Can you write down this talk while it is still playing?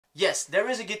Yes, there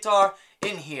is a guitar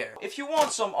in here. If you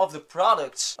want some of the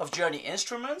products of Journey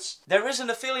Instruments, there is an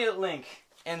affiliate link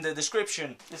in the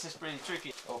description. This is pretty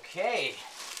tricky. Okay.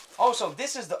 Also,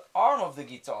 this is the arm of the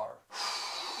guitar.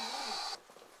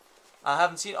 I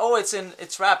haven't seen... Oh,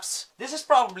 it's wrapped. This is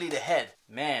probably the head.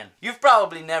 Man, you've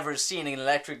probably never seen an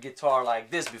electric guitar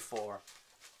like this before.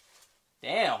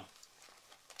 Damn.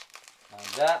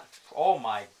 Like that. Oh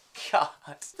my god.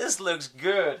 This looks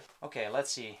good. Okay,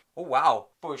 let's see. Oh wow.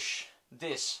 Push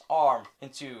this arm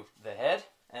into the head.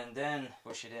 And then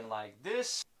push it in like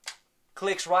this.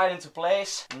 Clicks right into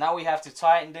place. Now we have to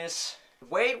tighten this.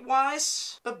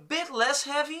 Weight-wise, a bit less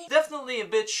heavy. Definitely a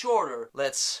bit shorter.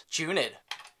 Let's tune it.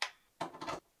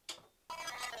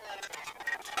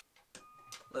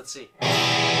 Let's see.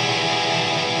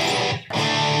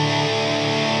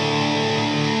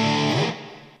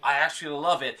 I actually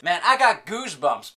love it. Man, I got goosebumps.